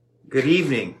Good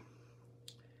evening.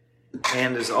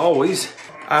 And as always,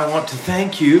 I want to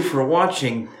thank you for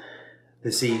watching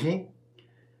this evening.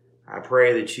 I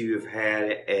pray that you have had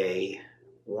a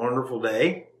wonderful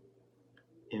day,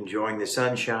 enjoying the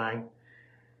sunshine.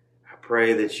 I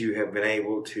pray that you have been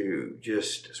able to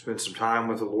just spend some time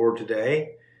with the Lord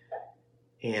today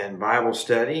in Bible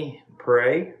study,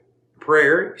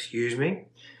 prayer,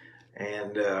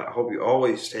 and I hope you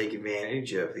always take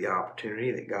advantage of the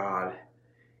opportunity that God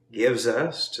gives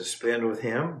us to spend with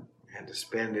Him and to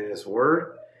spend in His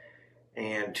Word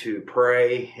and to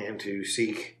pray and to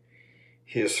seek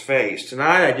His face.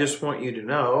 Tonight, I just want you to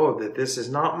know that this is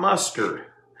not mustard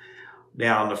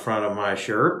down the front of my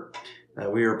shirt.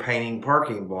 We are painting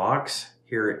parking blocks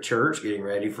here at church, getting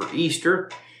ready for Easter,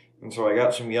 and so I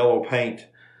got some yellow paint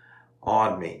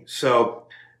on me. So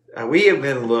we have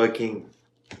been looking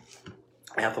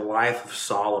at the life of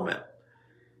Solomon.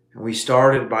 And we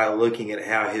started by looking at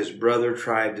how his brother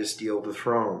tried to steal the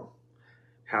throne.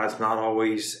 How it's not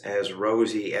always as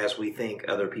rosy as we think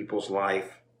other people's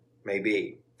life may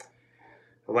be.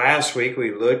 Last night,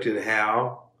 we looked at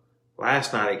how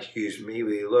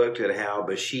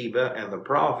Bathsheba and the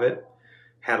prophet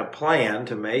had a plan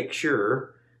to make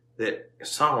sure that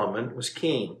Solomon was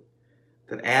king.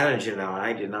 That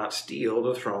Adonijah did not steal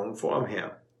the throne from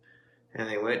him. And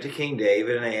they went to King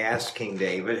David and they asked King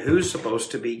David, who's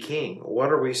supposed to be king? What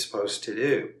are we supposed to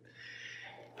do?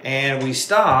 And we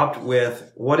stopped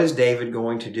with, what is David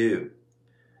going to do?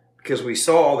 Because we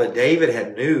saw that David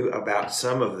had knew about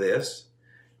some of this.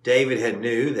 David had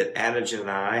knew that Adonijah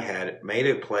had made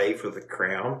a play for the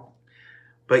crown.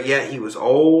 But yet he was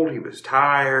old, he was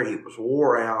tired, he was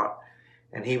wore out.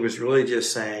 And he was really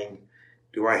just saying,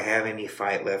 do I have any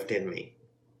fight left in me?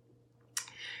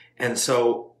 And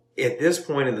so, at this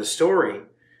point in the story,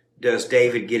 does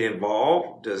David get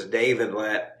involved? Does David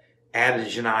let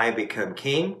Adonijah become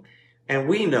king? And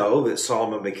we know that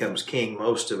Solomon becomes king,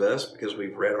 most of us, because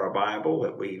we've read our Bible,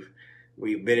 that we've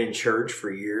been in church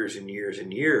for years and years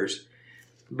and years.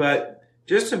 But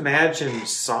just imagine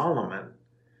Solomon.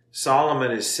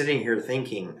 Solomon is sitting here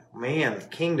thinking, man, the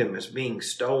kingdom is being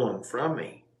stolen from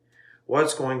me.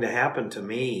 What's going to happen to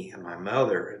me and my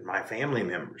mother and my family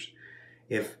members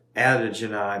if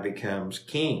Adonijah becomes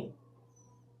king?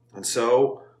 And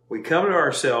so we come to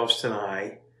ourselves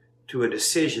tonight to a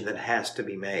decision that has to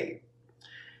be made.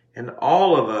 And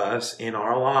all of us in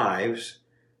our lives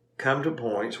come to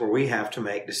points where we have to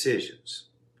make decisions.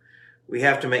 We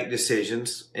have to make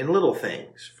decisions in little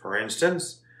things. For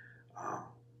instance,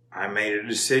 I made a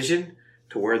decision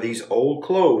to wear these old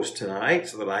clothes tonight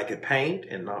so that I could paint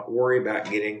and not worry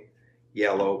about getting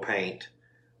yellow paint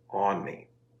on me.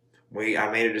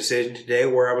 I made a decision today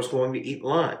where I was going to eat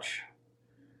lunch.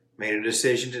 Made a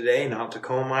decision today not to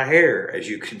comb my hair, as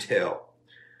you can tell.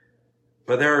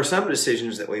 But there are some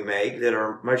decisions that we make that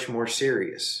are much more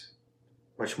serious,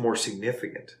 much more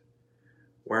significant.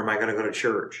 Where am I going to go to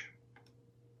church?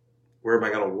 Where am I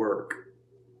going to work?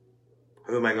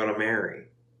 Who am I going to marry?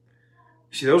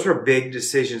 See, those are big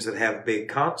decisions that have big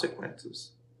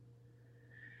consequences.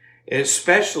 It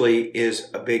especially is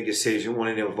a big decision when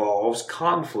it involves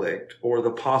conflict or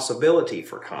the possibility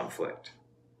for conflict.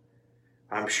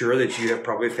 I'm sure that you have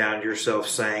probably found yourself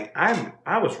saying,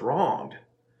 I was wronged.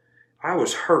 I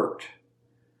was hurt.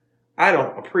 I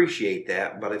don't appreciate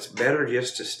that, but it's better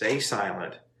just to stay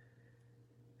silent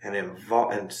and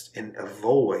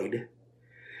avoid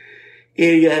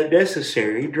any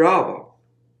unnecessary drama.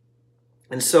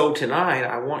 And so tonight,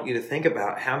 I want you to think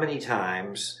about how many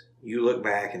times you look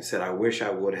back and said, I wish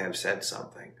I would have said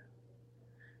something.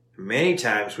 Many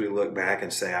times we look back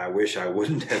and say, I wish I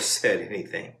wouldn't have said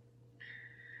anything.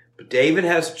 But David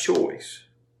has a choice.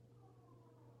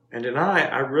 And tonight,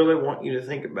 I really want you to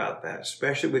think about that,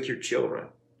 especially with your children,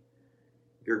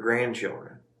 your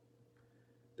grandchildren.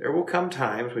 There will come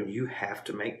times when you have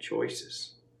to make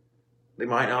choices. They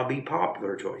might not be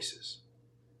popular choices,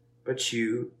 but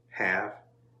you have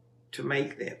to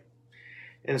make them.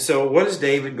 And so what is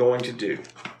David going to do?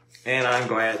 And I'm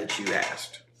glad that you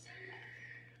asked.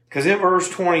 Because in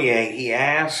verse 28, he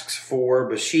asks for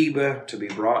Bathsheba to be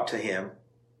brought to him.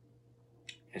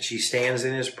 And she stands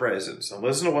in his presence. And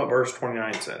listen to what verse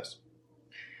 29 says.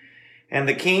 And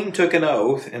the king took an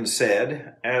oath and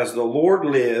said, as the Lord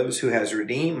lives, who has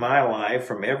redeemed my life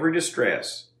from every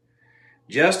distress,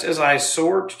 just as I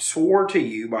swore to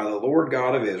you by the Lord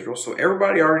God of Israel. So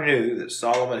everybody already knew that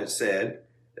Solomon had said,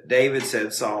 David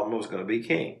said Solomon was going to be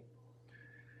king.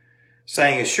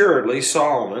 Saying, assuredly,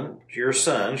 Solomon, your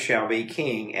son, shall be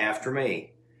king after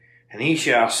me, and he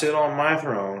shall sit on my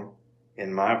throne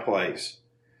in my place.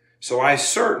 So I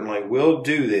certainly will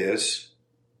do this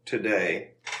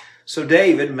today. So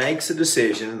David makes a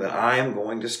decision that I am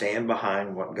going to stand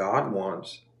behind what God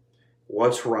wants,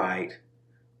 what's right,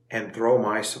 and throw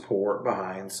my support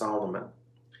behind Solomon.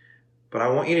 But I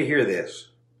want you to hear this.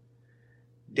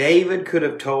 David could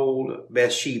have told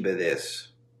Bathsheba this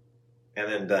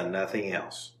and then done nothing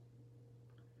else.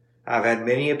 I've had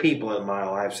many people in my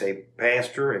life say,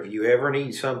 Pastor, if you ever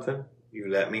need something, you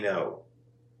let me know.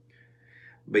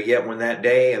 But yet when that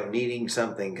day of needing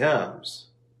something comes,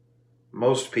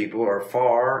 most people are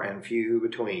far and few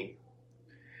between.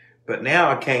 But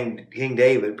now King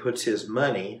David puts his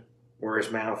money where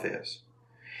his mouth is.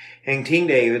 And King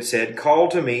David said, Call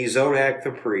to me Zodok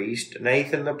the priest,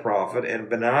 Nathan the prophet, and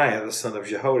Benaiah the son of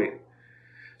Jehoiada.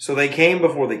 So they came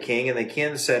before the king, and the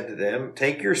king said to them,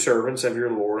 Take your servants of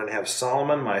your lord, and have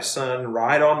Solomon my son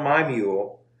ride on my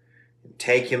mule, and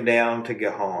take him down to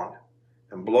Gihon,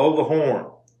 and blow the horn.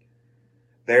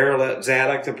 There let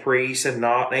Zadok the priest and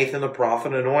Nathan the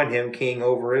prophet anoint him king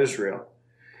over Israel,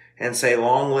 and say,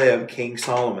 Long live King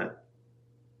Solomon.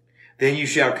 Then you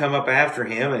shall come up after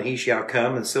him, and he shall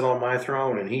come and sit on my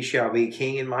throne, and he shall be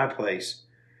king in my place,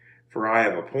 for I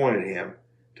have appointed him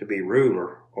to be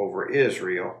ruler over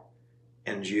Israel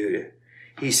and Judah.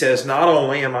 He says, not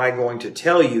only am I going to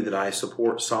tell you that I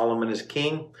support Solomon as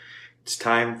king, it's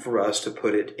time for us to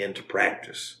put it into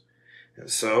practice. And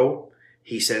so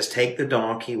he says, take the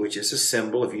donkey, which is a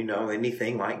symbol, if you know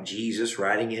anything like Jesus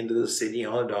riding into the city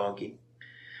on a donkey.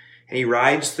 And he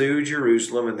rides through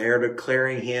Jerusalem, and they're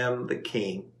declaring him the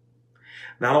king.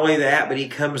 Not only that, but he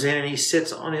comes in and he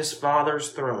sits on his father's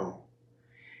throne.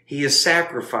 He is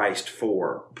sacrificed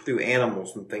for through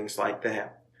animals and things like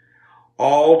that.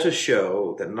 All to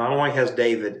show that not only has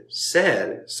David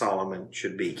said Solomon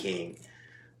should be king,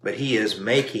 but he is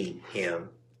making him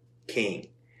king.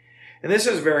 And this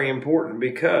is very important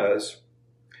because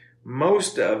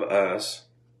most of us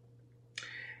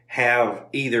have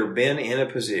either been in a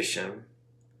position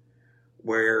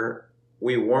where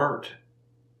we weren't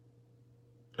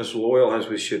as loyal as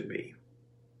we should be,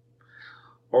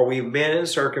 or we've been in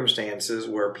circumstances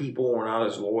where people were not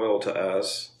as loyal to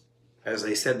us as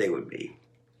they said they would be.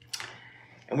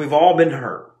 And we've all been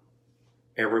hurt,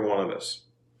 every one of us.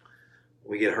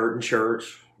 We get hurt in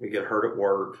church, we get hurt at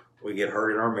work, we get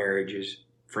hurt in our marriages,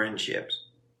 friendships.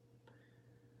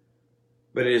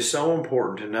 But it is so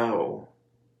important to know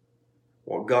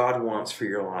what God wants for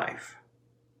your life,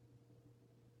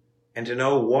 and to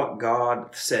know what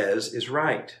God says is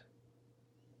right.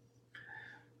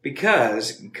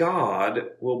 Because God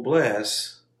will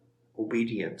bless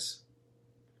obedience.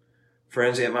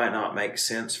 Friends, it might not make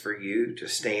sense for you to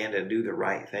stand and do the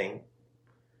right thing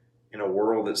in a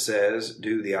world that says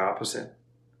do the opposite,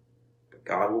 but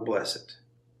God will bless it.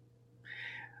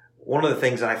 One of the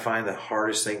things I find the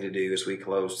hardest thing to do as we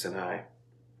close tonight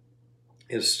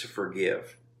is to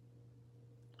forgive.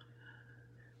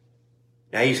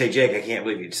 Now you say, Jake, I can't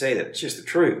believe you'd say that. It's just the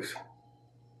truth.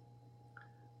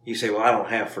 You say, well, I don't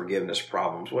have forgiveness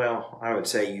problems. Well, I would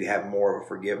say you have more of a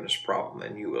forgiveness problem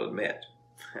than you will admit.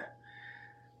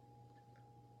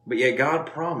 But yet God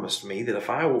promised me that if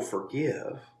I will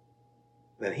forgive,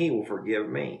 then he will forgive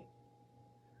me.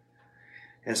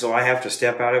 And so I have to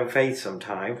step out of faith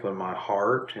sometimes when my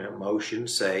heart and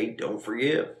emotions say, don't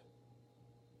forgive.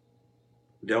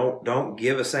 Don't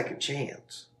give a second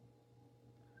chance.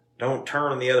 Don't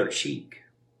turn the other cheek.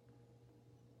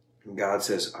 And God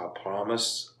says, I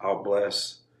promise, I'll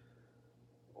bless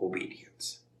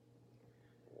obedience.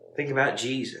 Think about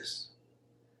Jesus,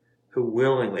 who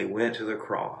willingly went to the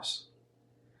cross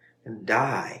and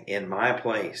died in my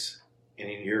place and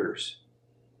in yours,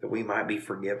 that we might be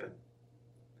forgiven.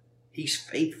 He's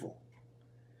faithful.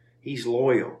 He's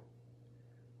loyal.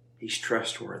 He's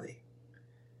trustworthy.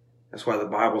 That's why the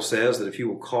Bible says that if you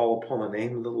will call upon the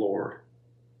name of the Lord,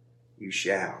 you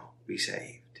shall be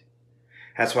saved.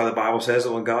 That's why the Bible says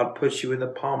that when God puts you in the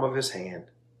palm of his hand,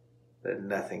 that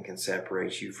nothing can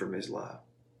separate you from his love.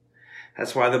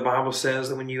 That's why the Bible says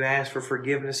that when you ask for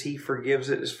forgiveness, he forgives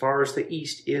it as far as the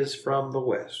east is from the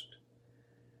west.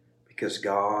 Because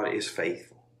God is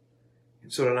faithful.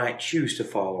 And so tonight, choose to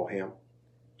follow him.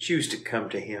 Choose to come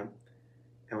to him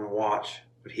and watch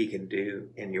what he can do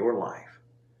in your life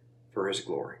for his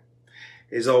glory.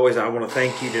 As always, I want to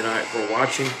thank you tonight for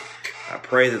watching. I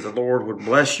pray that the Lord would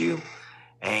bless you.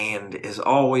 And as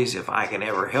always, if I can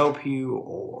ever help you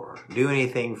or do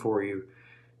anything for you,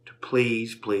 to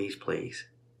please, please, please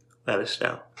let us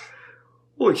know.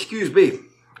 Well, excuse me.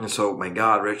 And so may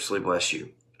God richly bless you.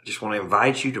 I just want to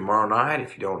invite you tomorrow night,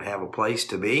 if you don't have a place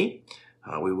to be.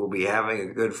 We will be having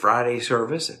a Good Friday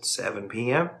service at 7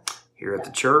 p.m. here at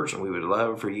the church, and we would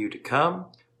love for you to come.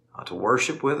 to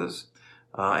worship with us,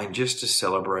 and just to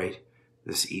celebrate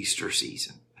this Easter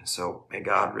season. And so may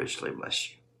God richly bless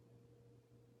you.